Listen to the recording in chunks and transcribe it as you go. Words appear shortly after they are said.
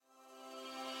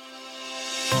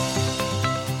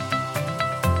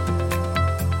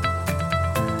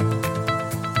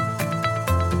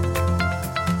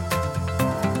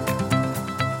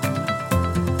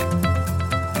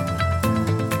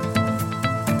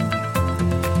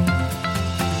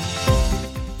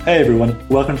Hey everyone,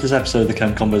 welcome to this episode of the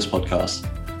Chem Combos podcast.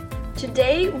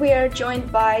 Today we are joined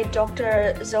by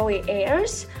Dr. Zoe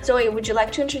Ayers. Zoe, would you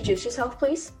like to introduce yourself,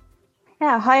 please?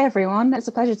 Yeah, hi everyone. It's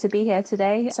a pleasure to be here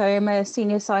today. So I'm a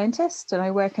senior scientist and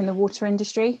I work in the water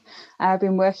industry. I've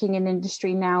been working in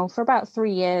industry now for about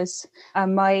 3 years.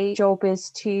 My job is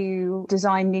to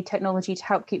design new technology to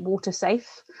help keep water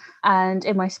safe. And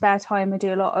in my spare time, I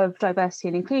do a lot of diversity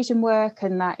and inclusion work,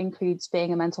 and that includes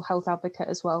being a mental health advocate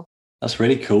as well. That's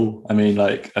really cool. I mean,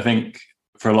 I think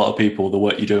for a lot of people, the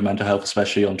work you do in mental health,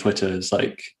 especially on Twitter, is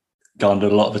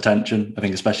garnered a lot of attention. I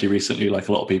think especially recently, a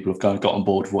lot of people have kind of got on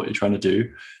board with what you're trying to do.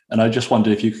 And I just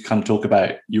wondered if you could kind of talk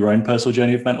about your own personal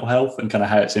journey of mental health and kind of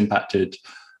how it's impacted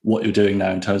what you're doing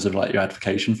now in terms of your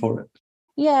advocacy for it.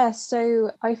 Yeah, so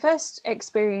I first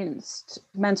experienced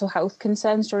mental health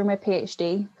concerns during my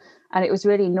PhD. And it was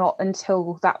really not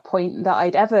until that point that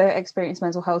I'd ever experienced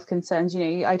mental health concerns.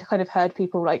 I'd kind of heard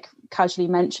people casually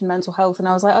mention mental health and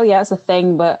I was like, oh yeah, it's a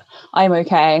thing, but I'm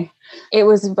okay. It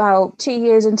was about 2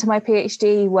 years into my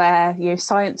PhD where,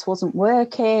 science wasn't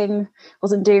working,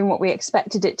 wasn't doing what we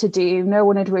expected it to do. No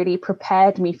one had really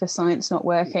prepared me for science not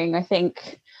working. I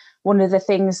think one of the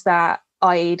things that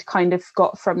I'd kind of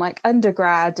got from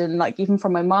undergrad and even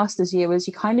from my master's year was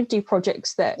you kind of do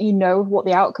projects that you know what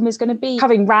the outcome is going to be.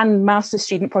 Having ran master's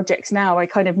student projects now, I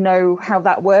kind of know how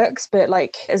that works. But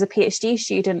as a PhD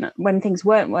student, when things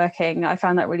weren't working, I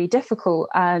found that really difficult.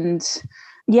 And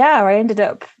yeah, I ended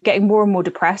up getting more and more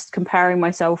depressed, comparing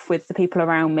myself with the people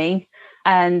around me.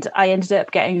 And I ended up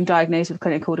getting diagnosed with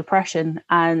clinical depression.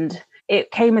 And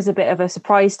it came as a bit of a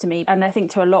surprise to me, and I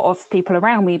think to a lot of people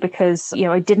around me, because,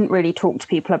 I didn't really talk to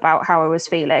people about how I was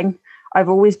feeling. I've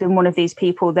always been one of these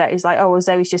people that is oh, well,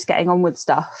 Zoe's just getting on with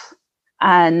stuff.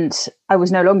 And I was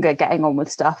no longer getting on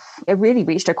with stuff. It really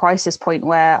reached a crisis point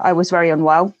where I was very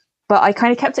unwell. But I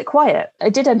kind of kept it quiet. I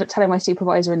did end up telling my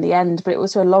supervisor in the end, but it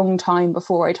was a long time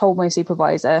before I told my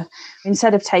supervisor.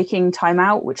 Instead of taking time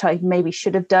out, which I maybe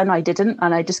should have done, I didn't.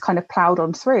 And I just kind of plowed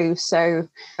on through. So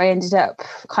I ended up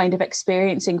kind of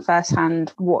experiencing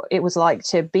firsthand what it was like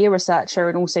to be a researcher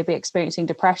and also be experiencing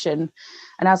depression.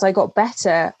 And as I got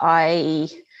better, I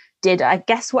did, I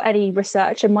guess, what any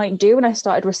researcher might do. And I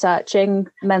started researching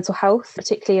mental health,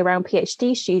 particularly around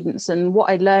PhD students. And what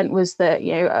I learned was that,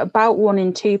 about 1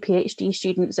 in 2 PhD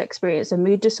students experience a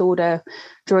mood disorder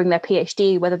during their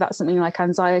PhD, whether that's something like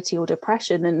anxiety or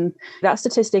depression. And that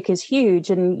statistic is huge.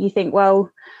 And you think,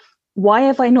 well, why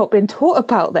have I not been taught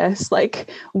about this?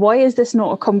 Why is this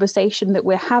not a conversation that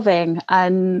we're having?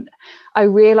 And I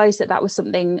realized that was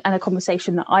something and a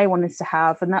conversation that I wanted to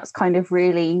have. And that's kind of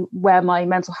really where my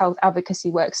mental health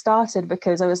advocacy work started,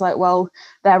 because I was like, well,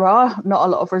 there are not a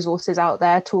lot of resources out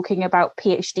there talking about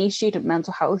PhD student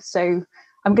mental health. So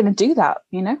I'm going to do that,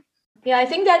 Yeah, I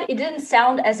think that it didn't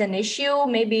sound as an issue.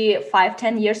 Maybe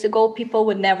 5-10 years ago, people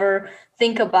would never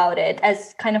think about it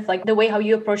as kind of the way how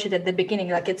you approach it at the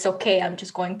beginning. It's okay, I'm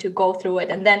just going to go through it.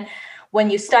 And then when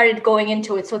you started going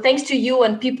into it, so thanks to you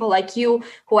and people like you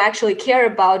who actually care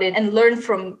about it and learn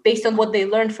based on what they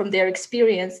learned from their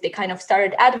experience, they kind of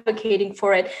started advocating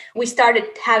for it. We started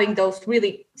having those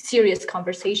really serious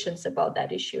conversations about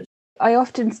that issue. I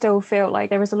often still feel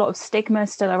like there is a lot of stigma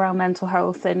still around mental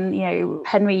health. And,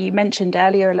 Henry, you mentioned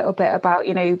earlier a little bit about,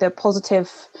 the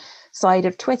positive side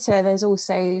of Twitter. There's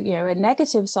also, a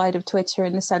negative side of Twitter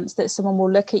in the sense that someone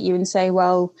will look at you and say,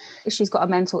 well, she's got a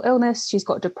mental illness, she's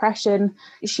got depression,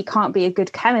 she can't be a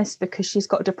good chemist because she's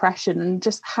got depression. And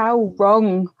just how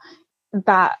wrong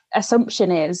that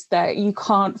assumption is that you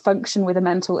can't function with a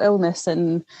mental illness.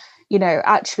 And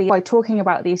actually by talking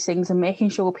about these things and making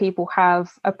sure people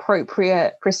have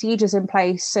appropriate procedures in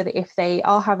place so that if they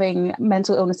are having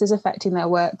mental illnesses affecting their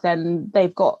work, then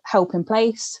they've got help in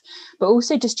place, but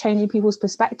also just changing people's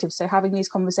perspectives. So having these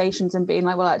conversations and being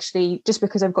like, well, actually, just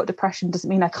because I've got depression doesn't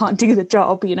mean I can't do the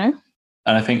job, And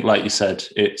I think, like you said,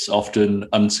 it's often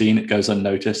unseen, it goes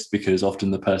unnoticed, because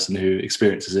often the person who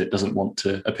experiences it doesn't want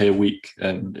to appear weak.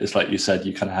 And it's like you said,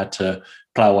 you kind of had to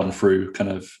plow on through, kind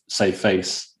of save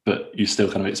face, but you still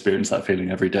kind of experience that feeling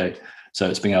every day. So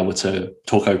it's being able to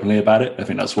talk openly about it. I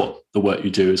think that's what the work you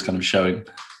do is kind of showing,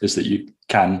 is that you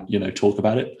can, talk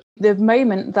about it. The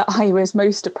moment that I was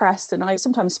most depressed, and I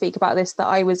sometimes speak about this, that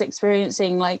I was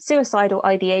experiencing suicidal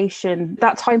ideation,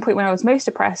 that time point when I was most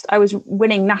depressed, I was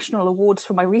winning national awards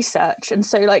for my research. And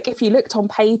so if you looked on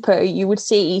paper, you would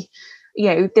see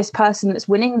this person that's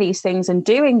winning these things and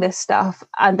doing this stuff.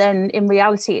 And then in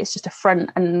reality, it's just a front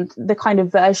and the kind of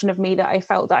version of me that I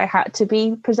felt that I had to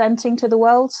be presenting to the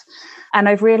world. And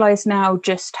I've realized now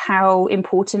just how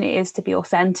important it is to be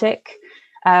authentic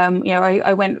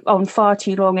I went on far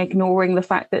too long ignoring the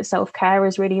fact that self-care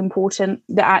is really important,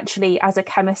 that actually as a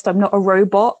chemist, I'm not a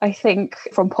robot. I think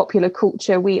from popular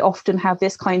culture, we often have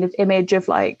this kind of image of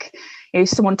like,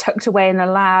 someone tucked away in a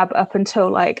lab up until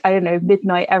like, I don't know,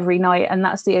 midnight every night. And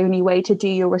that's the only way to do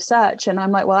your research. And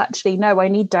I'm like, well, actually, no, I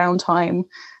need downtime.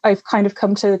 I've kind of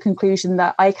come to the conclusion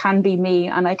that I can be me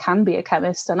and I can be a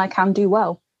chemist and I can do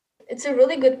well. It's a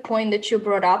really good point that you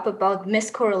brought up about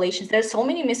miscorrelations. There's so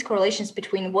many miscorrelations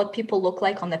between what people look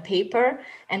like on the paper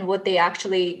and what they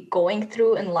actually going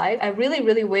through in life. I really,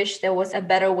 really wish there was a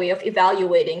better way of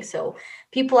evaluating. So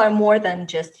people are more than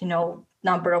just,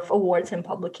 number of awards and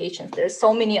publications. There's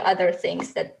so many other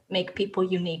things that make people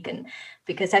unique. And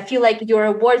because I feel like your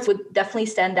awards would definitely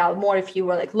stand out more if you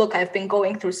were like, look, I've been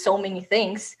going through so many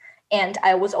things and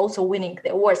I was also winning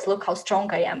the awards. Look how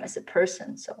strong I am as a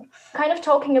person. So kind of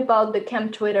talking about the Chem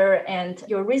Twitter and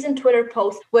your recent Twitter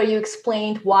post where you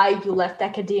explained why you left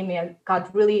academia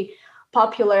got really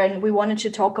popular, and we wanted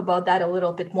to talk about that a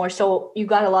little bit more. So you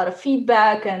got a lot of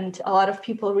feedback and a lot of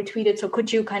people retweeted. So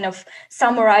could you kind of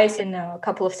summarize in a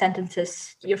couple of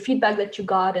sentences your feedback that you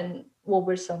got and what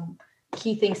were some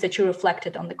key things that you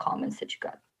reflected on the comments that you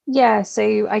got? Yeah,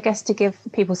 so I guess to give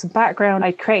people some background,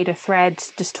 I created a thread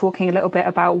just talking a little bit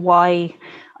about why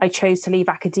I chose to leave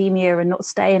academia and not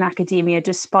stay in academia,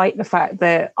 despite the fact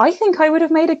that I think I would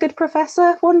have made a good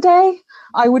professor one day.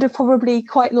 I would have probably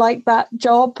quite liked that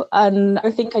job and I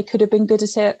think I could have been good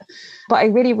at it. But I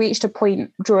really reached a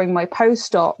point during my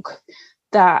postdoc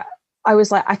that I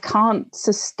was like, I can't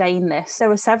sustain this. There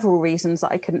were several reasons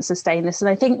that I couldn't sustain this. And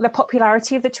I think the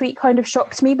popularity of the tweet kind of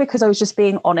shocked me because I was just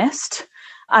being honest.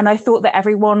 And I thought that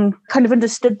everyone kind of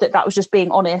understood that that was just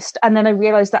being honest. And then I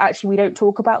realized that actually we don't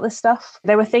talk about this stuff.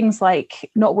 There were things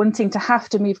like not wanting to have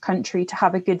to move country to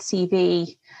have a good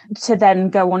CV, to then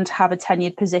go on to have a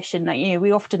tenured position. Like,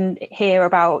 we often hear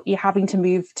about you having to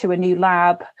move to a new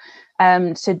lab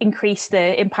to increase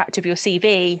the impact of your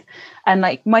CV. And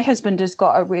like my husband has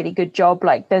got a really good job.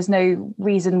 Like there's no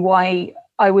reason why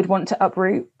I would want to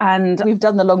uproot, and we've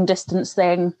done the long distance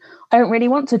thing. I don't really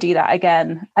want to do that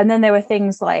again. And then there were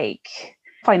things like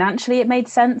financially, it made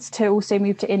sense to also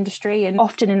move to industry. And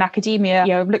often in academia,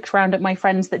 I've looked around at my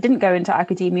friends that didn't go into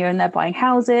academia and they're buying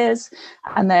houses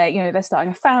and they're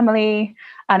starting a family.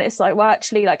 And it's like, well,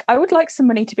 actually, like I would like some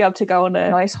money to be able to go on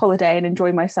a nice holiday and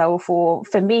enjoy myself. Or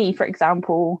for me, for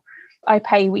example, I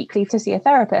pay weekly to see a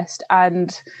therapist,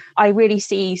 and I really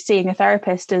see seeing a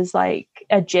therapist as like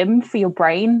a gym for your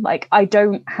brain. Like I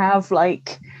don't have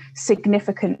like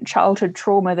significant childhood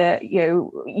trauma that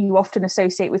you often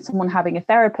associate with someone having a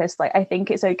therapist. Like I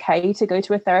think it's okay to go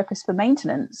to a therapist for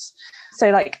maintenance. So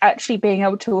like actually being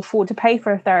able to afford to pay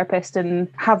for a therapist and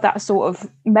have that sort of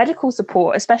medical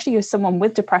support, especially as someone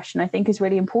with depression, I think is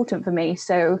really important for me.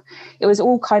 So it was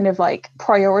all kind of like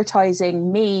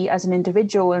prioritizing me as an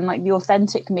individual and like the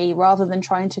authentic me rather than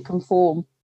trying to conform.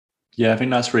 Yeah, I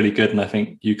think that's really good. And I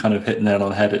think you kind of hit the nail on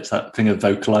the head. It's that thing of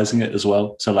vocalizing it as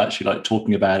well. So actually like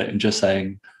talking about it and just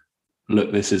saying,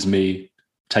 look, this is me,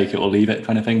 take it or leave it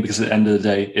kind of thing. Because at the end of the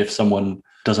day, if someone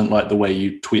doesn't like the way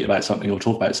you tweet about something or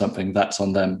talk about something, that's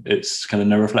on them. It's kind of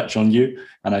no reflection on you.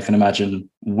 And I can imagine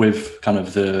with kind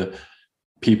of the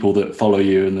people that follow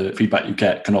you and the feedback you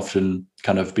get can often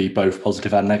kind of be both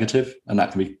positive and negative. And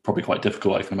that can be probably quite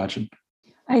difficult, I can imagine.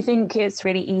 I think it's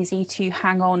really easy to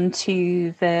hang on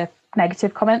to the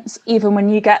negative comments, even when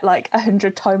you get like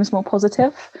 100 times more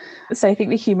positive. So I think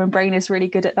the human brain is really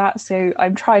good at that. So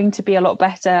I'm trying to be a lot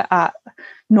better at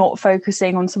not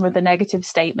focusing on some of the negative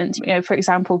statements. For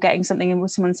example, getting something in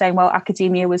with someone saying, well,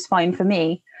 academia was fine for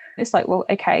me. It's like, well,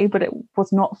 okay, but it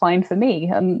was not fine for me.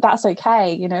 And that's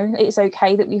okay. It's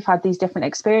okay that we've had these different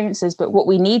experiences. But what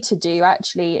we need to do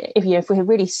actually, if we're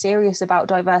really serious about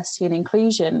diversity and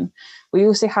inclusion, we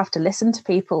also have to listen to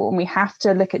people and we have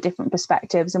to look at different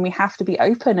perspectives, and we have to be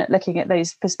open at looking at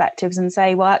those perspectives and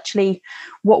say, well, actually,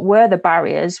 what were the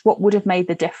barriers? What would have made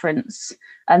the difference?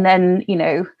 And then,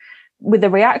 with the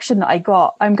reaction that I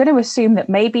got, I'm going to assume that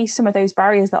maybe some of those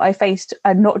barriers that I faced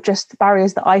are not just the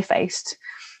barriers that I faced.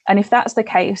 And if that's the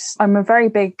case, I'm a very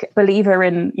big believer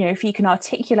in, if you can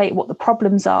articulate what the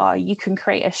problems are, you can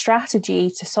create a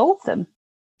strategy to solve them.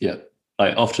 Yeah.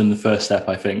 Like often the first step,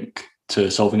 I think, to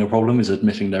solving a problem is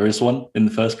admitting there is one in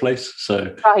the first place.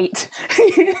 So right.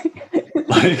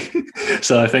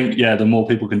 So I think, the more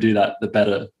people can do that, the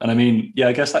better. And I mean,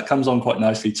 I guess that comes on quite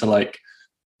nicely to like,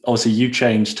 obviously you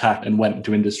changed tack and went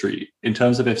into industry. In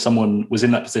terms of if someone was in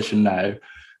that position now,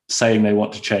 saying they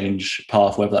want to change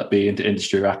path, whether that be into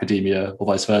industry or academia or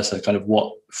vice versa, kind of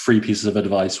what 3 pieces of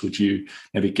advice would you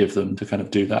maybe give them to kind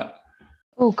of do that?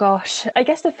 Oh gosh, I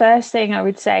guess the first thing I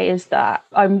would say is that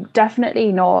I'm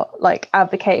definitely not like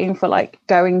advocating for like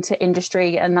going to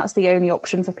industry and that's the only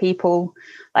option for people.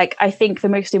 Like, I think the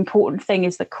most important thing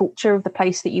is the culture of the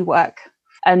place that you work.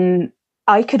 And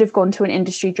I could have gone to an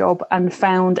industry job and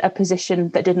found a position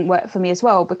that didn't work for me as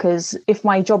well, because if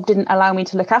my job didn't allow me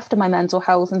to look after my mental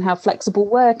health and have flexible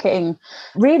working,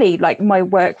 really, like, my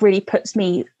work really puts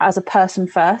me as a person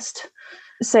first.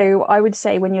 So I would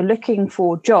say when you're looking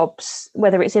for jobs,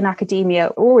 whether it's in academia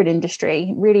or in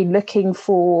industry, really looking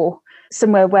for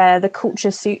somewhere where the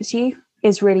culture suits you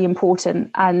is really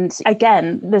important. And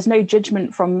again, there's no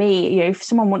judgment from me. You know, if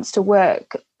someone wants to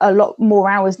work a lot more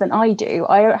hours than I do,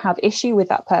 I don't have issue with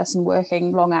that person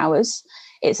working long hours.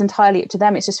 It's entirely up to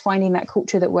them. It's just finding that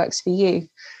culture that works for you.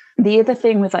 The other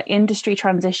thing with like industry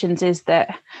transitions is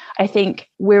that I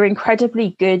think we're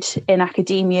incredibly good in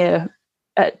academia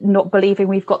at not believing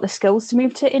we've got the skills to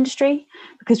move to industry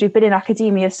because we've been in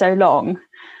academia so long.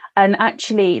 And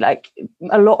actually, like,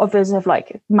 a lot of us have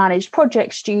like managed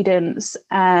project students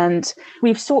and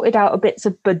we've sorted out a bits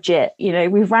of budget, you know,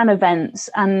 we've ran events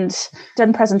and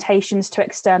done presentations to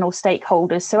external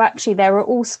stakeholders. So actually there are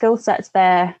all skill sets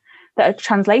there that are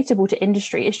translatable to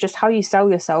industry. It's just how you sell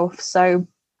yourself. So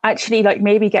actually, like,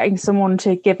 maybe getting someone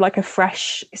to give like a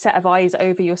fresh set of eyes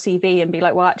over your CV and be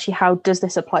like, well, actually, how does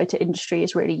this apply to industry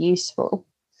is really useful.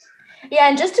 Yeah,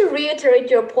 and just to reiterate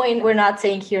your point, we're not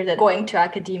saying here that going to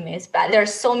academia is bad. There are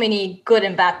so many good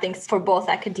and bad things for both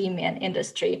academia and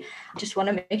industry. Just want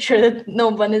to make sure that no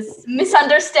one is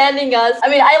misunderstanding us. I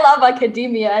mean, I love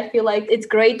academia. I feel like it's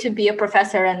great to be a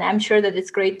professor, and I'm sure that it's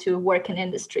great to work in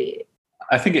industry.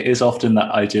 I think it is often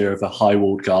that idea of a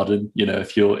high-walled garden. You know,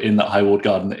 if you're in that high-walled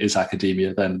garden that is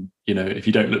academia, then, you know, if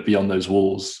you don't look beyond those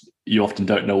walls, you often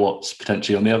don't know what's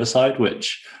potentially on the other side,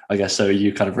 which I guess so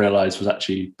you kind of realize was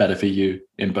actually better for you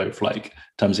in both like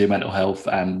terms of your mental health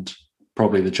and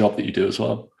probably the job that you do as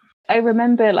well. I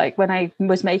remember like when I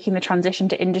was making the transition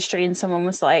to industry and someone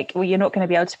was like, well, you're not going to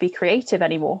be able to be creative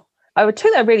anymore. I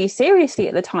took that really seriously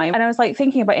at the time. And I was like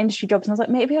thinking about industry jobs and I was like,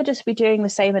 maybe I'll just be doing the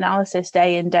same analysis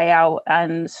day in, day out.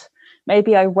 And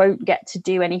maybe I won't get to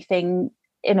do anything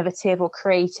innovative or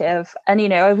creative. And, you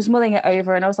know, I was mulling it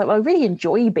over and I was like, well, I really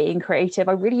enjoy being creative.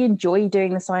 I really enjoy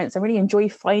doing the science. I really enjoy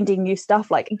finding new stuff.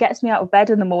 Like, it gets me out of bed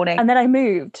in the morning. And then I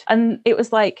moved and it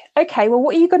was like, okay, well,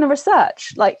 what are you going to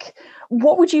research? Like,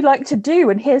 what would you like to do?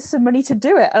 And here's some money to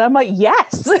do it. And I'm like,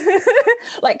 yes.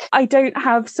 Like, I don't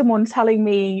have someone telling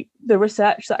me the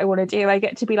research that I want to do. I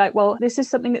get to be like, well, this is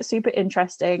something that's super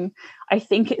interesting. I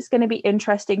think it's going to be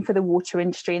interesting for the water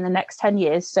industry in the next 10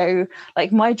 years. So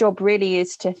like, my job really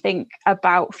is to think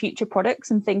about future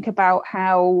products and think about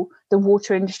how the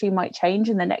water industry might change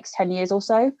in the next 10 years or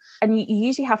so. And you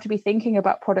usually have to be thinking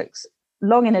about products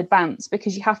long in advance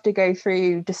because you have to go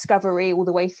through discovery all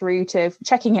the way through to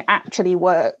checking it actually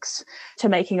works to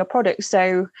making a product.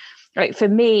 So like, for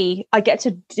me, I get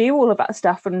to do all of that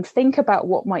stuff and think about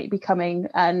what might be coming,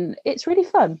 and it's really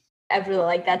fun. I really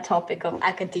like that topic of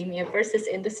academia versus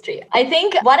industry. I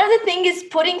think one of the things is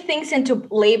putting things into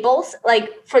labels. Like,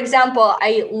 for example,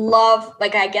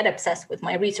 I get obsessed with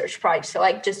my research project. So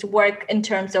I just work in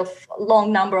terms of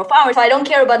long number of hours. So I don't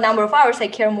care about number of hours. I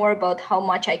care more about how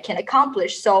much I can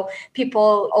accomplish. So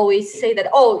people always say that,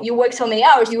 oh, you work so many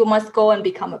hours, you must go and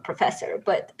become a professor.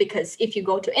 But because if you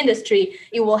go to industry,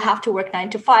 you will have to work 9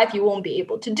 to 5. You won't be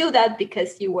able to do that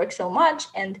because you work so much.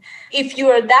 And if you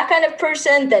are that kind of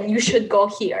person, then you should go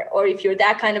here. Or if you're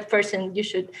that kind of person, you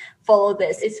should follow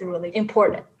this. It's really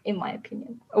important, in my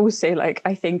opinion. Also, like,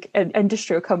 I think an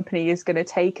industrial company is going to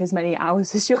take as many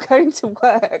hours as you're going to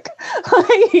work.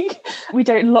 Like, we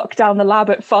don't lock down the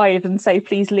lab at 5 and say,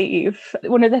 please leave.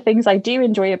 One of the things I do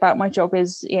enjoy about my job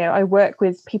is, you know, I work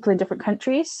with people in different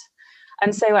countries.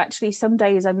 And so actually some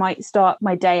days I might start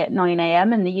my day at 9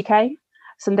 a.m. in the UK.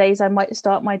 Some days I might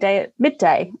start my day at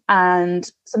midday,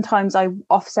 and sometimes I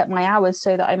offset my hours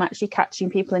so that I'm actually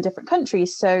catching people in different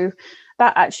countries. So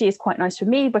that actually is quite nice for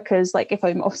me because, like, if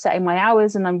I'm offsetting my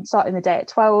hours and I'm starting the day at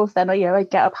 12, then I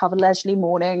get up, have a leisurely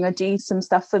morning, I do some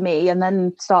stuff for me and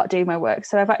then start doing my work.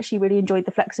 So I've actually really enjoyed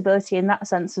the flexibility in that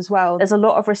sense as well. There's a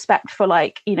lot of respect for,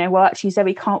 like, you know, well, actually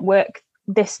Zoe can't work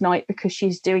this night because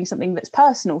she's doing something that's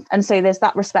personal. And so there's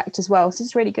that respect as well. So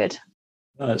it's really good.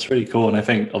 Oh, that's really cool. And I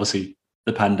think obviously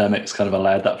the pandemic's kind of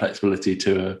allowed that flexibility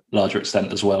to a larger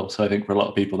extent as well. So I think for a lot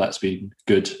of people that's been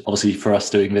good. Obviously for us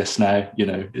doing this now, you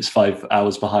know, it's 5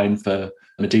 hours behind for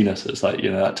Medina. So it's like, you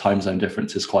know, that time zone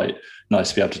difference is quite nice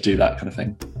to be able to do that kind of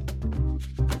thing.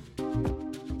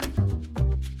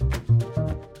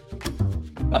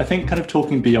 I think kind of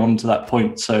talking beyond that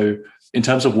point. So in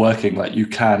terms of working, like, you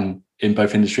can in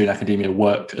both industry and academia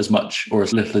work as much or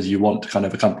as little as you want to kind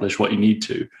of accomplish what you need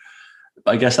to.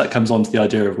 But I guess that comes on to the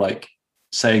idea of like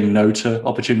saying no to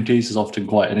opportunities is often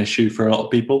quite an issue for a lot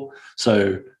of people.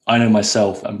 So I know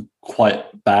myself, I'm quite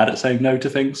bad at saying no to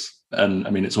things. And I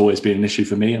mean, it's always been an issue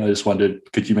for me. And I just wondered,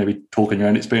 could you maybe talk on your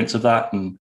own experience of that?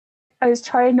 And I was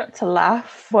trying not to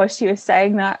laugh while she was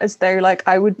saying that, as though like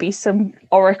I would be some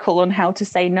oracle on how to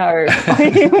say no.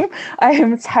 I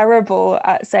am terrible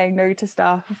at saying no to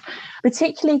stuff,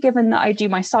 particularly given that I do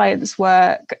my science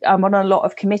work. I'm on a lot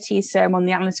of committees, so I'm on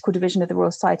the analytical division of the Royal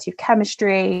Society of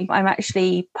Chemistry. I'm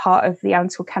actually part of the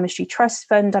Analytical Chemistry Trust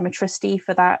Fund. I'm a trustee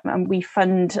for that, and we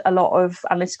fund a lot of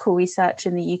analytical research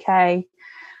in the UK.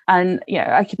 And, you know,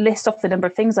 I could list off the number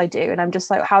of things I do, and I'm just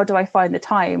like, how do I find the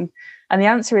time? And the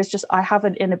answer is just, I have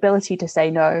an inability to say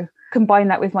no. Combine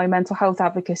that with my mental health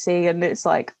advocacy, and it's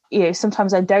like, you know,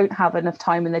 sometimes I don't have enough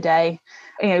time in the day.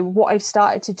 You know, what I've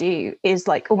started to do is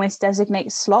like almost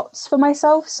designate slots for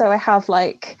myself. So I have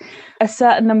like a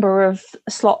certain number of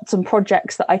slots and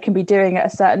projects that I can be doing at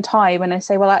a certain time. And I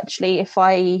say, well, actually, if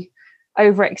I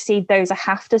over exceed those, I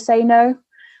have to say no.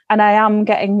 And I am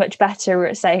getting much better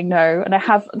at saying no. And I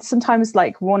have sometimes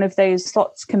like one of those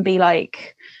slots can be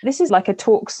like, this is like a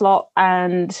talk slot.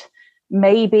 And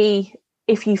maybe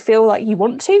if you feel like you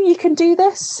want to, you can do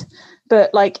this.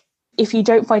 But like, if you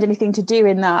don't find anything to do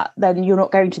in that, then you're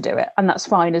not going to do it. And that's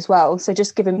fine as well. So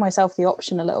just giving myself the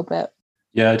option a little bit.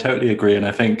 Yeah, I totally agree. And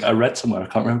I think I read somewhere, I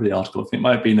can't remember the article, I think it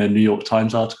might have been a New York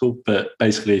Times article, but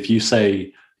basically if you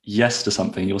say yes to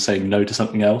something, you're saying no to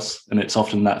something else. And it's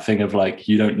often that thing of like,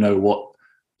 you don't know what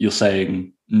you're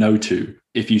saying no to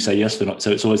if you say yes or not. So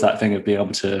it's always that thing of being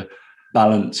able to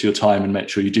balance your time and make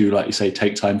sure you do, like you say,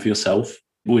 take time for yourself,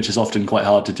 which is often quite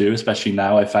hard to do, especially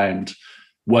now. I found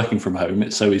working from home,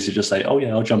 it's so easy to just say, oh yeah,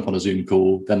 I'll jump on a Zoom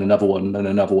call, then another one, then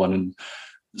another one. And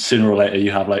sooner or later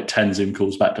you have like 10 Zoom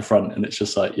calls back to front, and it's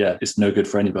just like, yeah, it's no good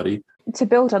for anybody. To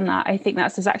build on that, I think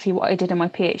that's exactly what I did in my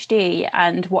PhD.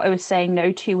 And what I was saying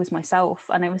no to was myself.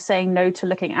 And I was saying no to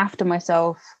looking after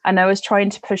myself. And I was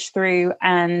trying to push through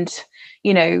and,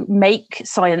 you know, make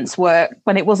science work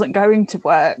when it wasn't going to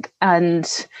work. And,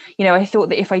 you know, I thought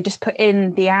that if I just put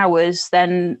in the hours,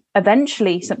 then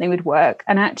eventually something would work.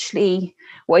 And actually,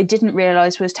 what I didn't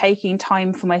realize was taking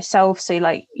time for myself. So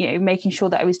like, you know, making sure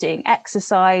that I was doing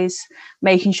exercise,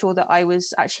 making sure that I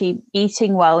was actually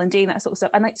eating well and doing that sort of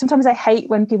stuff. And like, sometimes I hate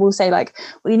when people say like,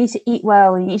 well, you need to eat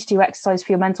well and you need to do exercise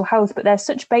for your mental health, but there's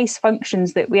such base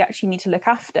functions that we actually need to look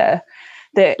after,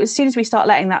 that as soon as we start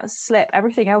letting that slip,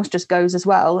 everything else just goes as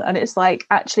well. And it's like,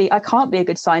 actually, I can't be a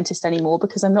good scientist anymore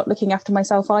because I'm not looking after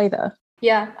myself either.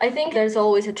 Yeah, I think there's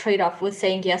always a trade-off with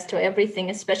saying yes to everything,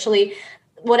 especially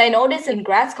what I noticed in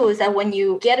grad school is that when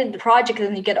you get into the project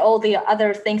and you get all the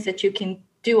other things that you can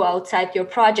do outside your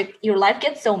project, your life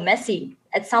gets so messy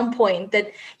at some point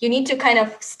that you need to kind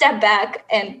of step back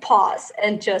and pause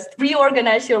and just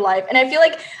reorganize your life. And I feel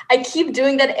like I keep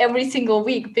doing that every single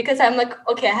week because I'm like,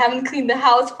 okay, I haven't cleaned the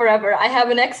house forever. I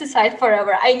haven't exercised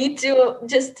forever. I need to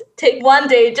just take one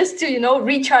day just to, you know,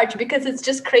 recharge, because it's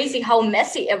just crazy how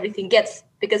messy everything gets,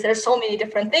 because there's so many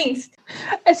different things.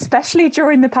 Especially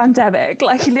during the pandemic,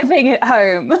 like living at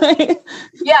home.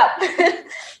 Yeah,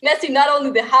 messy, not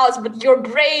only the house, but your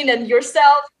brain and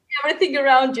yourself, everything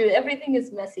around you, everything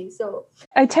is messy. So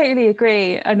I totally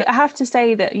agree. And I have to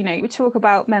say that, you know, we talk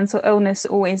about mental illness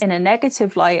always in a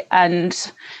negative light. And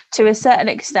to a certain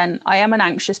extent, I am an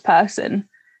anxious person.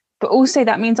 But also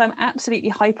that means I'm absolutely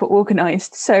hyper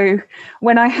organized. So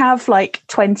when I have like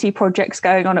 20 projects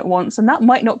going on at once, and that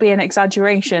might not be an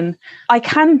exaggeration, I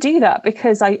can do that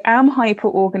because I am hyper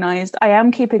organized. I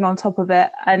am keeping on top of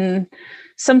it. And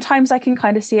sometimes I can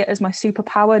kind of see it as my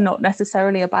superpower, not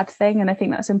necessarily a bad thing. And I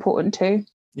think that's important too.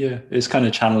 Yeah, it's kind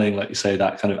of channeling, like you say,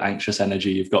 that kind of anxious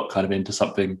energy you've got kind of into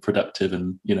something productive.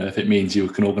 And, you know, if it means you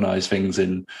can organize things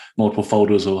in multiple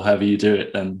folders or however you do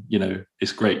it, then, you know,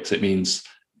 it's great, because it means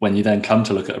when you then come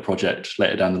to look at a project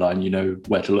later down the line, you know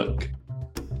where to look.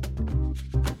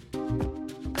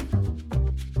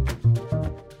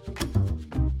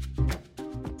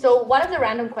 So one of the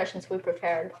random questions we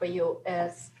prepared for you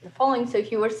is the following. So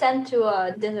if you were sent to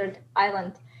a desert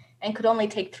island and could only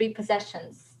take 3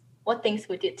 possessions, what things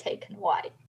would you take and why?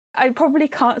 I probably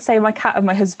can't say my cat and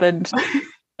my husband.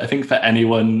 I think for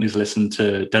anyone who's listened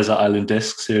to Desert Island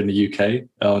Discs here in the UK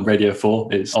on Radio 4,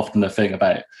 it's often a thing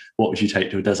about what would you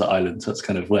take to a desert island. So that's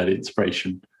kind of where the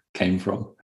inspiration came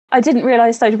from. I didn't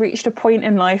realise I'd reached a point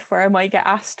in life where I might get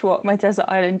asked what my Desert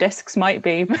Island Discs might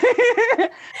be.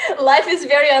 Life is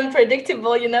very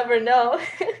unpredictable. You never know.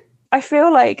 I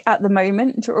feel like at the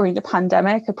moment during the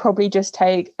pandemic, I'd probably just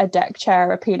take a deck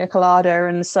chair, a pina colada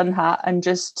and a sun hat and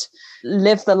just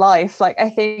live the life. Like, I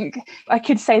think I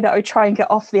could say that I would try and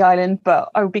get off the island, but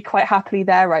I would be quite happily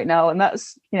there right now. And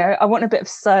that's, I want a bit of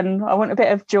sun. I want a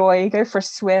bit of joy, go for a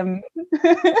swim.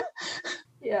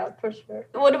 Yeah, for sure.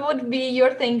 What would be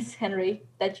your things, Henry,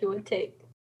 that you would take?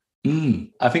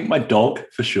 I think my dog,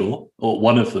 for sure, or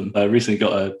one of them. I recently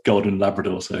got a golden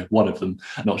Labrador, so one of them,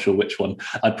 not sure which one.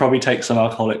 I'd probably take some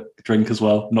alcoholic drink as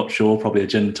well, not sure, probably a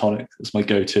gin and tonic. That's my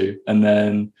go-to. And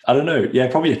then, I don't know,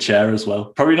 probably a chair as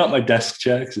well. Probably not my desk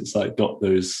chair because it's like got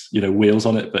those, wheels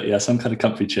on it, but yeah, some kind of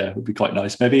comfy chair would be quite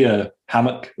nice. Maybe a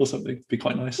hammock or something would be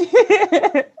quite nice.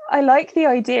 I like the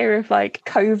idea of like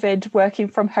COVID working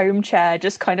from home chair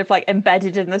just kind of like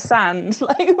embedded in the sand.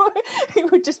 Like, it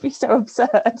would just be so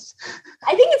absurd.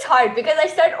 I think it's hard because I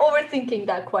started overthinking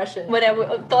that question. When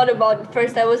I thought about it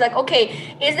first, I was like, okay,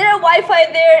 is there a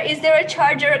Wi-Fi there? Is there a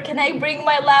charger? Can I bring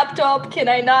my laptop? Can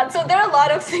I not? So there are a lot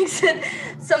of things,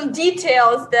 some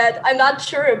details that I'm not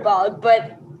sure about,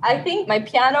 but I think my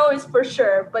piano is for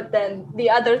sure. But then the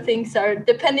other things are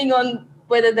depending on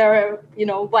whether there are,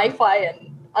 Wi-Fi and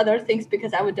other things,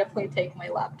 because I would definitely take my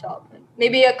laptop and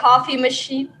maybe a coffee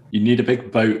machine. You need a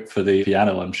big boat for the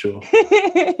piano, I'm sure.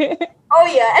 Oh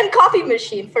yeah, and coffee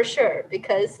machine for sure,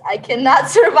 because I cannot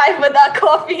survive without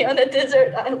coffee on a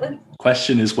desert island.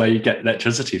 Question is where you get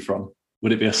electricity from.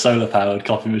 Would it be a solar powered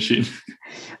coffee machine?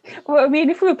 Well, I mean,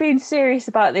 if we were being serious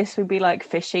about this, we'd be like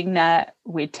fishing net,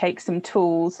 we'd take some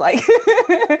tools, like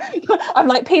I'm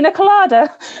like pina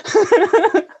colada.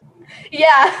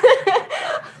 Yeah.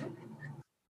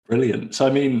 Brilliant. So,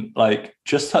 I mean, like,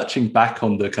 just touching back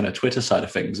on the kind of Twitter side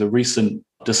of things, a recent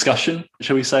discussion,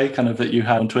 shall we say, kind of that you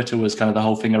had on Twitter was kind of the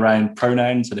whole thing around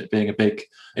pronouns and it being a big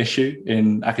issue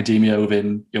in academia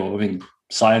within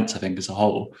science, I think, as a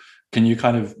whole. Can you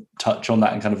kind of touch on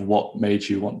that and kind of what made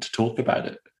you want to talk about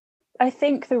it? I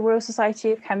think the Royal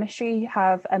Society of Chemistry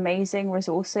have amazing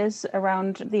resources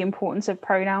around the importance of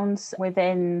pronouns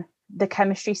within the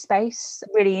chemistry space,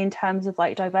 really, in terms of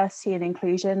like diversity and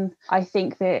inclusion. I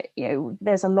think that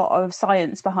there's a lot of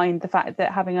science behind the fact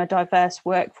that having a diverse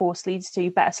workforce leads to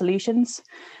better solutions,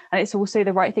 and it's also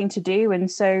the right thing to do.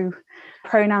 And so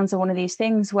pronouns are one of these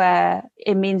things where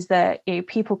it means that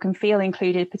people can feel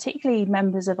included, particularly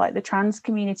members of like the trans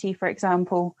community, for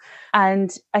example.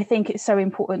 And I think it's so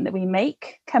important that we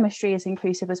make chemistry as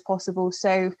inclusive as possible.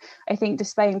 So I think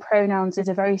displaying pronouns is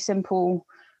a very simple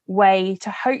way to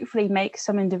hopefully make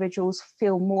some individuals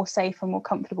feel more safe and more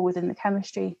comfortable within the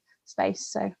chemistry space.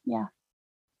 So yeah.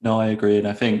 No, I agree. And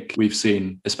I think we've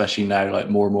seen, especially now, like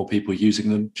more and more people using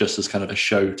them just as kind of a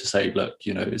show to say, look,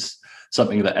 it's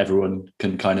something that everyone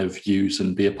can kind of use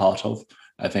and be a part of.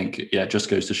 I think, it just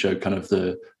goes to show kind of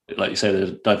the, like you say,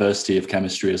 the diversity of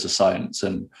chemistry as a science,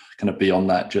 and kind of beyond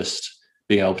that, just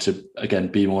being able to, again,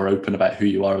 be more open about who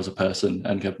you are as a person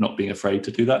and kind of not being afraid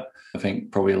to do that. I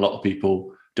think probably a lot of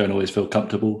people don't always feel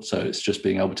comfortable. So it's just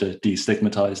being able to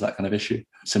destigmatize that kind of issue.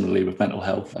 Similarly with mental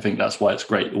health, I think that's why it's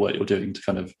great what you're doing to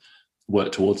kind of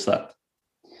work towards that.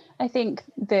 I think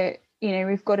that,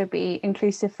 we've got to be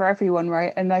inclusive for everyone,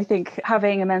 right? And I think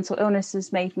having a mental illness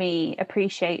has made me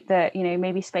appreciate that,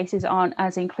 maybe spaces aren't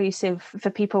as inclusive for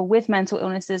people with mental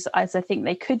illnesses as I think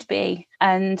they could be.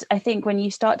 And I think when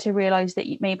you start to realize that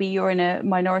maybe you're in a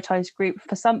minoritized group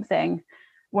for something,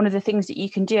 one of the things that you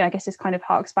can do, I guess this kind of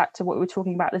harks back to what we were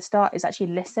talking about at the start, is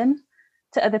actually listen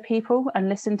to other people and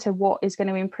listen to what is going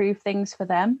to improve things for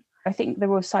them. I think the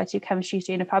Royal Society of Chemistry is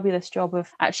doing a fabulous job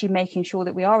of actually making sure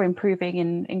that we are improving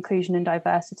in inclusion and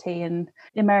diversity. And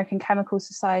the American Chemical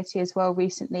Society as well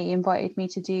recently invited me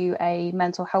to do a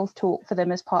mental health talk for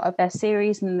them as part of their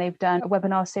series. And they've done a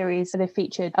webinar series. They've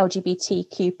featured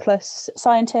LGBTQ plus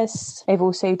scientists. They've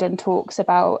also done talks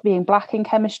about being Black in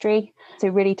chemistry. So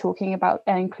really talking about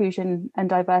inclusion and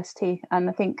diversity. And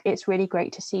I think it's really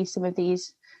great to see some of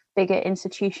these bigger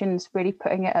institutions really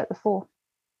putting it at the fore.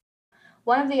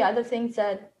 One of the other things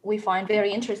that we find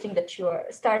very interesting that you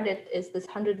started is this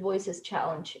 100 Voices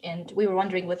Challenge. And we were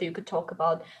wondering whether you could talk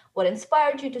about what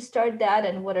inspired you to start that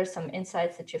and what are some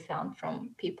insights that you found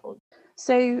from people.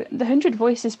 So the 100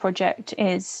 Voices Project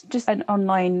is just an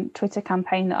online Twitter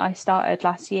campaign that I started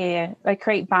last year. I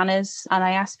create banners and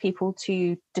I ask people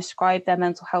to describe their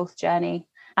mental health journey.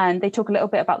 And they talk a little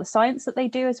bit about the science that they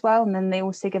do as well. And then they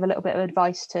also give a little bit of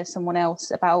advice to someone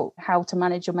else about how to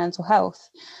manage your mental health.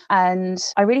 And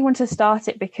I really want to start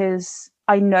it because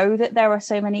I know that there are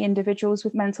so many individuals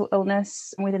with mental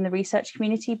illness within the research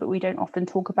community, but we don't often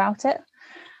talk about it.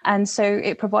 And so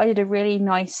it provided a really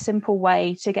nice, simple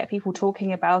way to get people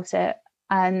talking about it.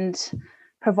 And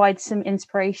provide some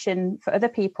inspiration for other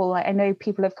people. Like, I know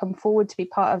people have come forward to be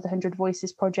part of the 100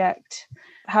 Voices project,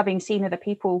 having seen other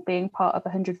people being part of the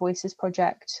 100 Voices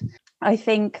project. I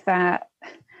think that,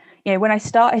 when I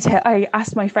started it, I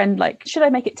asked my friend, like, should I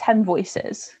make it 10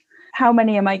 voices? How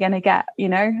many am I going to get?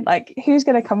 Like, who's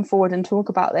going to come forward and talk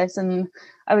about this? And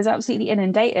I was absolutely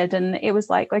inundated. And it was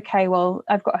like, okay, well,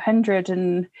 I've got 100,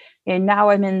 and now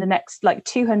I'm in the next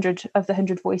 200 of the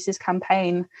 100 Voices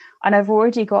campaign, and I've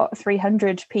already got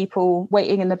 300 people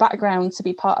waiting in the background to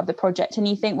be part of the project. And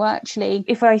you think, well, actually,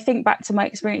 if I think back to my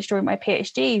experience during my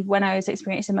PhD, when I was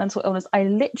experiencing mental illness, I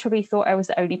literally thought I was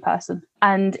the only person.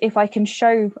 And if I can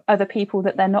show other people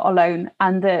that they're not alone,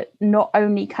 and that not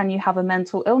only can you have a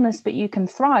mental illness, but you can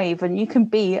thrive and you can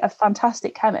be a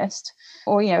fantastic chemist,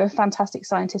 or a fantastic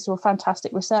scientist or a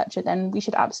fantastic researcher, then we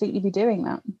should absolutely be doing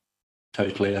that.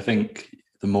 Totally. I think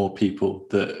the more people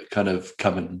that kind of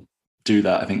come and do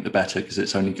that, I think the better, because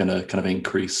it's only going to kind of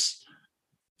increase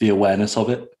the awareness of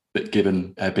it. But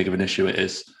given how big of an issue it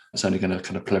is, it's only going to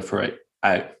kind of proliferate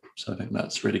out. So I think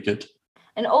that's really good.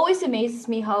 And it always amazes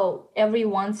me how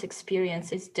everyone's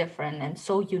experience is different and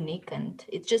so unique, and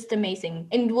it's just amazing.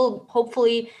 And will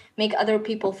hopefully make other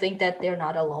people think that they're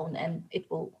not alone, and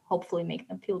it will hopefully make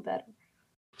them feel better.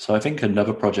 So I think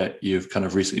another project you've kind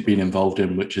of recently been involved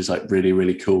in, which is really,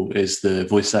 really cool, is the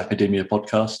Voices Academia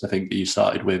podcast. I think that you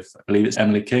started with, I believe it's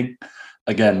Emily King.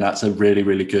 Again, that's a really,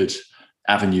 really good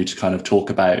avenue to kind of talk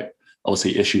about,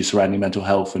 obviously, issues surrounding mental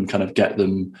health and kind of get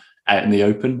them out in the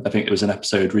open. I think it was an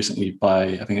episode recently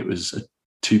I think it was a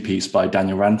 2-piece by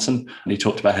Daniel Ranson, and he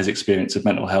talked about his experience of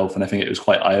mental health, and I think it was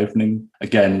quite eye-opening.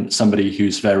 Again, somebody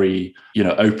who's very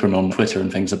open on Twitter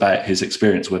and things about his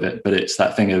experience with it, but it's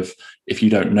that thing of, if you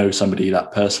don't know somebody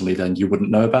that personally, then you wouldn't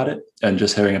know about it, and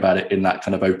just hearing about it in that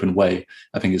kind of open way,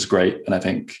 I think is great. And I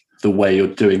think the way you're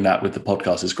doing that with the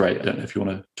podcast is great. I don't know if you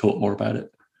want to talk more about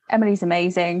it. Emily's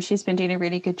amazing. She's been doing a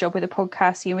really good job with the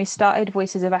podcast. We started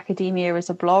Voices of Academia as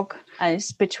a blog, and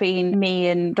it's between me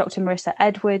and Dr. Marissa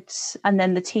Edwards, and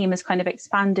then the team has kind of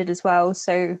expanded as well.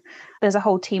 So there's a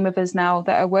whole team of us now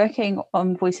that are working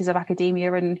on Voices of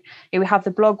Academia, and we have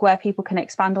the blog where people can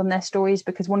expand on their stories,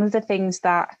 because one of the things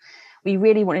that we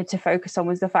really wanted to focus on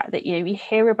was the fact that, we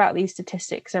hear about these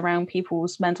statistics around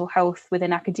people's mental health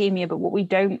within academia, but what we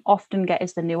don't often get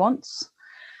is the nuance.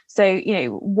 So,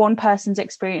 one person's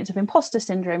experience of imposter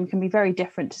syndrome can be very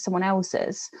different to someone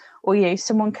else's, or,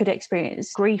 someone could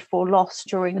experience grief or loss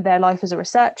during their life as a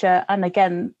researcher. And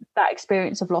again, that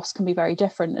experience of loss can be very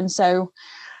different. And so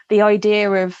the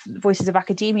idea of Voices of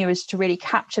Academia is to really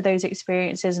capture those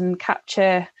experiences and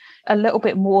capture a little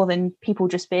bit more than people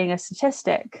just being a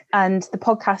statistic. And the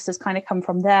podcast has kind of come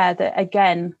from there, that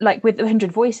again, like with the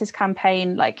 100 Voices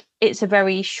campaign, it's a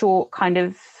very short kind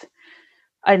of,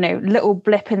 little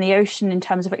blip in the ocean in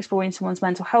terms of exploring someone's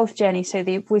mental health journey. So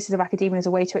the Voices of Academia is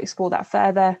a way to explore that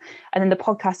further. And then the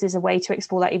podcast is a way to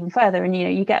explore that even further. And,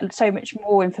 you get so much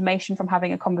more information from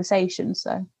having a conversation.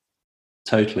 So.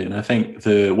 Totally. And I think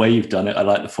the way you've done it, I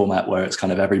like the format where it's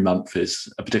kind of every month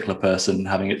is a particular person.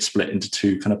 Having it split into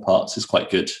 2 kind of parts is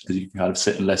quite good, because you can kind of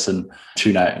sit and listen,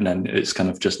 tune out, and then it's kind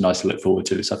of just nice to look forward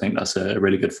to. So I think that's a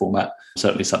really good format.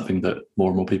 Certainly something that more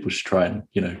and more people should try and,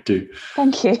 do.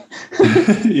 Thank you.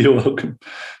 You're welcome.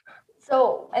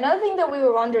 So another thing that we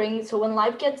were wondering, so when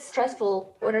life gets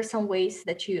stressful, what are some ways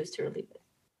that you use to relieve it?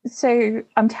 So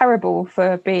I'm terrible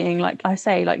for being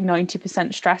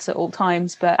 90% stress at all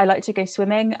times, but I like to go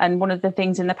swimming. And one of the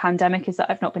things in the pandemic is that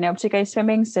I've not been able to go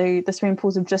swimming. So the swimming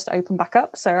pools have just opened back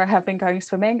up. So I have been going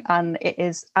swimming, and it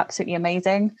is absolutely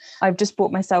amazing. I've just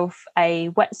bought myself a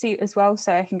wetsuit as well,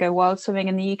 so I can go wild swimming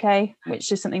in the UK,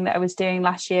 which is something that I was doing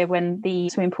last year when the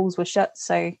swimming pools were shut.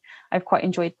 So I've quite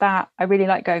enjoyed that. I really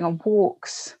like going on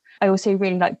walks. I also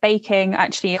really like baking.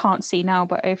 Actually, I can't see now,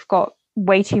 but I've got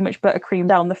way too much buttercream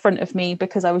down the front of me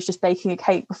because I was just baking a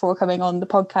cake before coming on the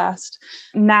podcast.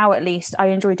 Now, at least, I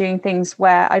enjoy doing things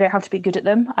where I don't have to be good at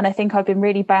them. And I think I've been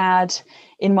really bad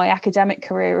in my academic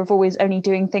career of always only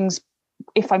doing things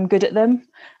if I'm good at them.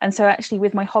 And so actually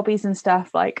with my hobbies and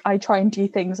stuff, I try and do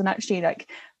things, and actually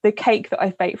the cake that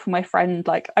I've baked for my friend,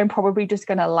 I'm probably just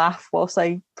going to laugh whilst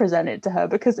I present it to her,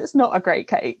 because it's not a great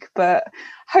cake, but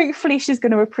hopefully she's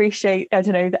going to appreciate,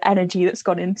 the energy that's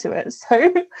gone into it.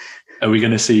 So are we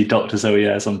going to see Dr. Zoe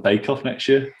Ayres on Bake Off next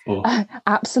year? Or?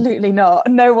 Absolutely not.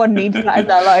 No one needs that in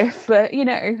their life. But,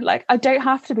 I don't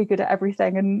have to be good at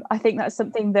everything. And I think that's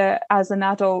something that as an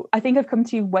adult, I think I've come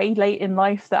to way late in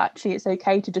life, that actually it's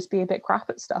okay to just be a bit crap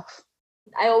at stuff.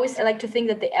 I always like to think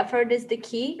that the effort is the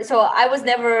key. So I was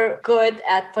never good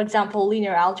at, for example,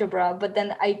 linear algebra, but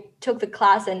then I took the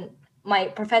class and my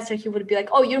professor, he would be like,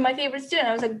 oh, you're my favorite student.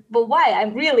 I was like, but why?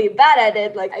 I'm really bad at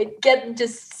it. Like I get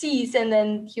just C's. And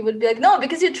then he would be like, no,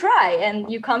 because you try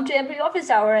and you come to every office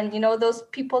hour. And, those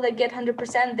people that get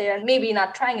 100% there and maybe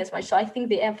not trying as much. So I think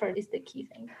the effort is the key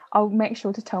thing. I'll make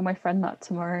sure to tell my friend that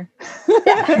tomorrow.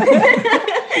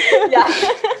 Yeah.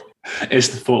 It's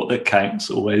the thought that counts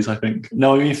always, I think.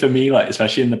 No, I mean, for me, like,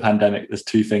 especially in the pandemic, there's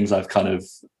two things I've kind of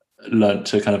learned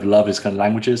to kind of love is kind of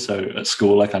languages. So at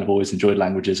school, I kind of always enjoyed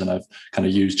languages, and I've kind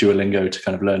of used Duolingo to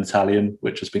kind of learn Italian,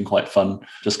 which has been quite fun,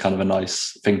 just kind of a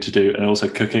nice thing to do. And also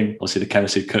cooking, obviously the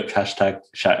Chemistry Cook hashtag,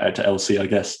 shout out to Elsie, I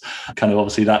guess, kind of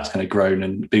obviously that's kind of grown,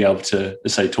 and being able to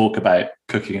say, talk about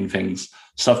cooking and things,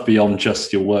 stuff beyond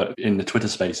just your work in the Twitter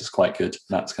space is quite good. And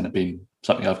that's kind of been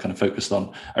something I've kind of focused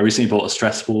on. I recently bought a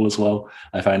stress ball as well.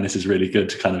 I find this is really good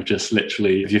to kind of just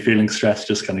literally, if you're feeling stressed,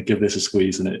 just kind of give this a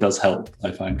squeeze, and it does help,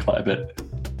 I find, quite a bit.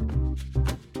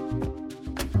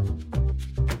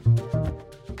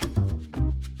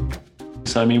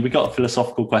 So, I mean, we got a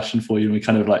philosophical question for you, and we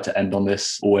kind of like to end on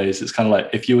this always. It's kind of like,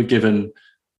 if you were given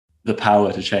the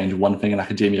power to change one thing in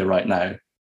academia right now,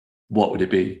 what would it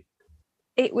be?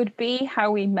 It would be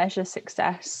how we measure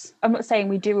success. I'm not saying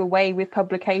we do away with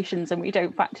publications and we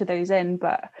don't factor those in,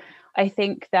 but I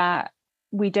think that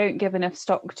we don't give enough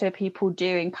stock to people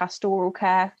doing pastoral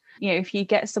care. If you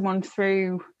get someone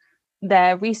through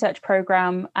their research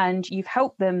program and you've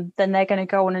helped them, then they're going to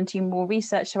go on and do more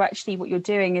research. So actually what you're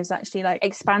doing is actually like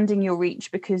expanding your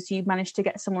reach because you've managed to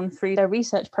get someone through their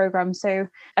research program. So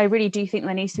I really do think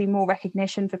there needs to be more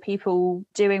recognition for people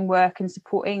doing work and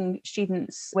supporting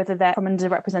students, whether they're from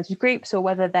underrepresented groups or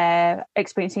whether they're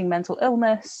experiencing mental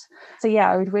illness. So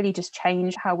yeah, I would really just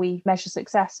change how we measure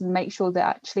success and make sure that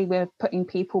actually we're putting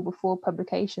people before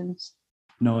publications.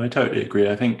 No, I totally agree.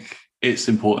 I think it's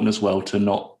important as well to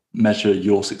not measure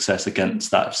your success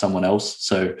against that of someone else.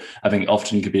 So I think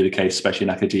often could be the case, especially in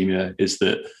academia, is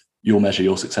that you'll measure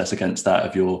your success against that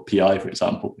of your PI, for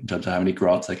example, in terms of how many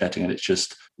grants they're getting. And it's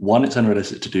just, one, it's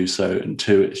unrealistic to do so. And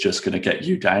two, it's just going to get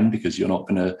you down because you're not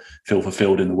going to feel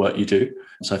fulfilled in the work you do.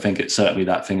 So I think it's certainly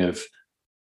that thing of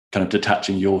kind of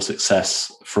detaching your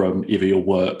success from either your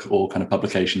work or kind of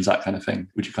publications, that kind of thing.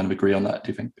 Would you kind of agree on that,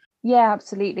 do you think? Yeah,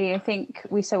 absolutely. I think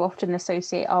we so often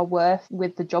associate our worth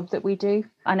with the job that we do.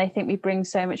 And I think we bring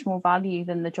so much more value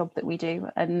than the job that we do.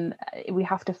 And we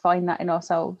have to find that in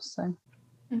ourselves. So.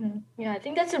 Mm-hmm. Yeah, I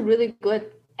think that's a really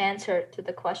good answer to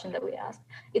the question that we asked.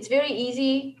 It's very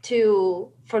easy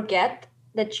to forget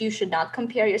that you should not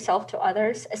compare yourself to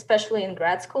others, especially in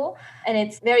grad school. And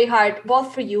it's very hard,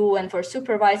 both for you and for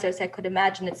supervisors. I could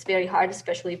imagine it's very hard,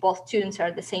 especially both students are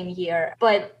the same year.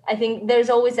 But I think there's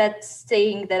always that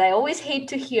saying that I always hate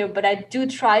to hear, but I do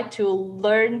try to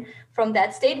learn from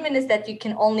that statement, is that you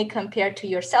can only compare to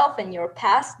yourself and your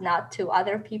past, not to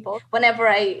other people. Whenever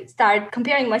I start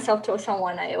comparing myself to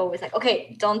someone, I always like,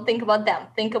 okay, don't think about them.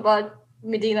 Think about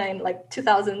Medina in like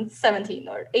 2017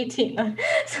 or 18 or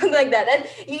something like that. And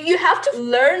you have to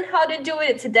learn how to do it.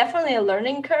 It's definitely a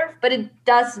learning curve, but it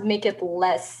does make it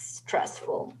less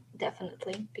stressful,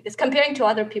 definitely, because comparing to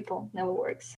other people never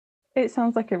works. It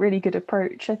sounds like a really good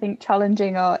approach. I think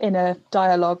challenging our inner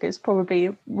dialogue is probably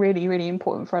really, really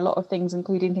important for a lot of things,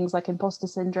 including things like imposter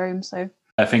syndrome. So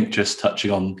I think just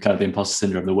touching on kind of the imposter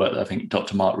syndrome, the work that I think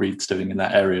Dr. Mark Reed's doing in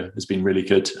that area has been really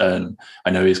good. And I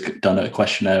know he's done a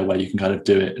questionnaire where you can kind of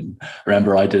do it. And I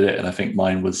remember I did it, and I think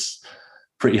mine was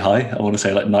pretty high. I want to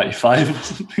say like 95 or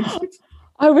something.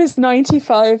 I was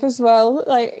 95 as well.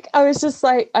 Like, I was just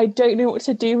like, I don't know what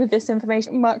to do with this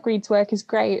information. Mark Reed's work is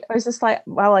great. I was just like,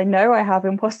 well, I know I have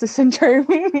imposter syndrome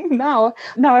now.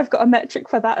 Now I've got a metric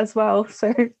for that as well.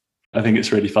 So I think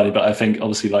it's really funny, but I think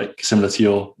obviously, like, similar to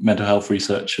your mental health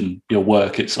research and your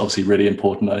work, it's obviously really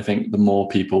important. I think the more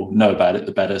people know about it,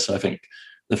 the better. So I think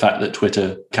the fact that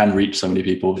Twitter can reach so many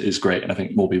people is great. And I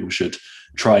think more people should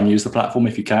try and use the platform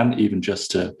if you can, even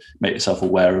just to make yourself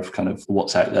aware of kind of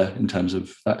what's out there in terms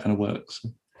of that kind of work. So.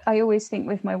 I always think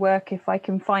with my work, if I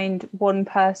can find one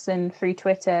person through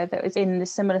Twitter that was in the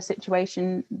similar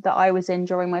situation that I was in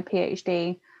during my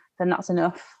PhD, then that's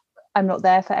enough. I'm not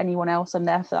there for anyone else. I'm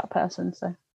there for that person.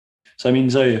 So I mean,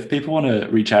 Zoe, if people want to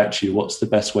reach out to you, what's the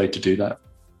best way to do that?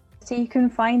 So you can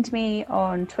find me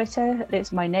on Twitter.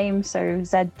 It's my name, so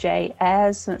ZJ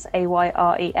Ayres, that's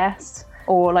AYRES.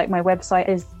 Or like my website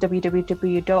is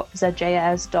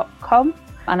www.zjayres.com.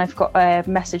 And I've got a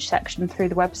message section through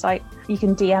the website. You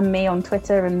can DM me on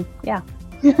Twitter and yeah.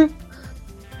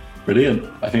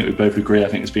 Brilliant. I think we both agree. I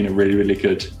think it's been a really, really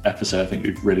good episode. I think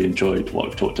we've really enjoyed what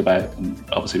we've talked about. And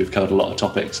obviously we've covered a lot of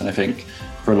topics. And I think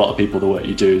for a lot of people, the work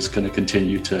you do is going to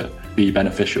continue to be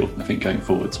beneficial, I think, going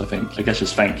forward. So I guess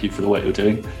just thank you for the work you're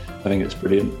doing. I think it's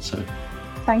brilliant. So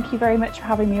thank you very much for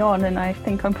having me on. And I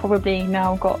think I'm probably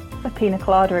now got a pina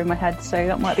colada in my head. So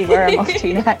that might be where I'm off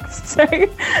to next. So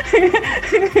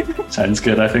sounds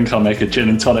good. I think I'll make a gin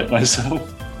and tonic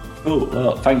myself. Cool.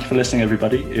 Well, thank you for listening,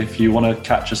 everybody. If you want to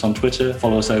catch us on Twitter,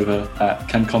 follow us over at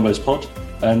ChemConvos Pod.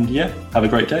 And yeah, have a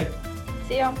great day.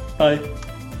 See ya. Bye.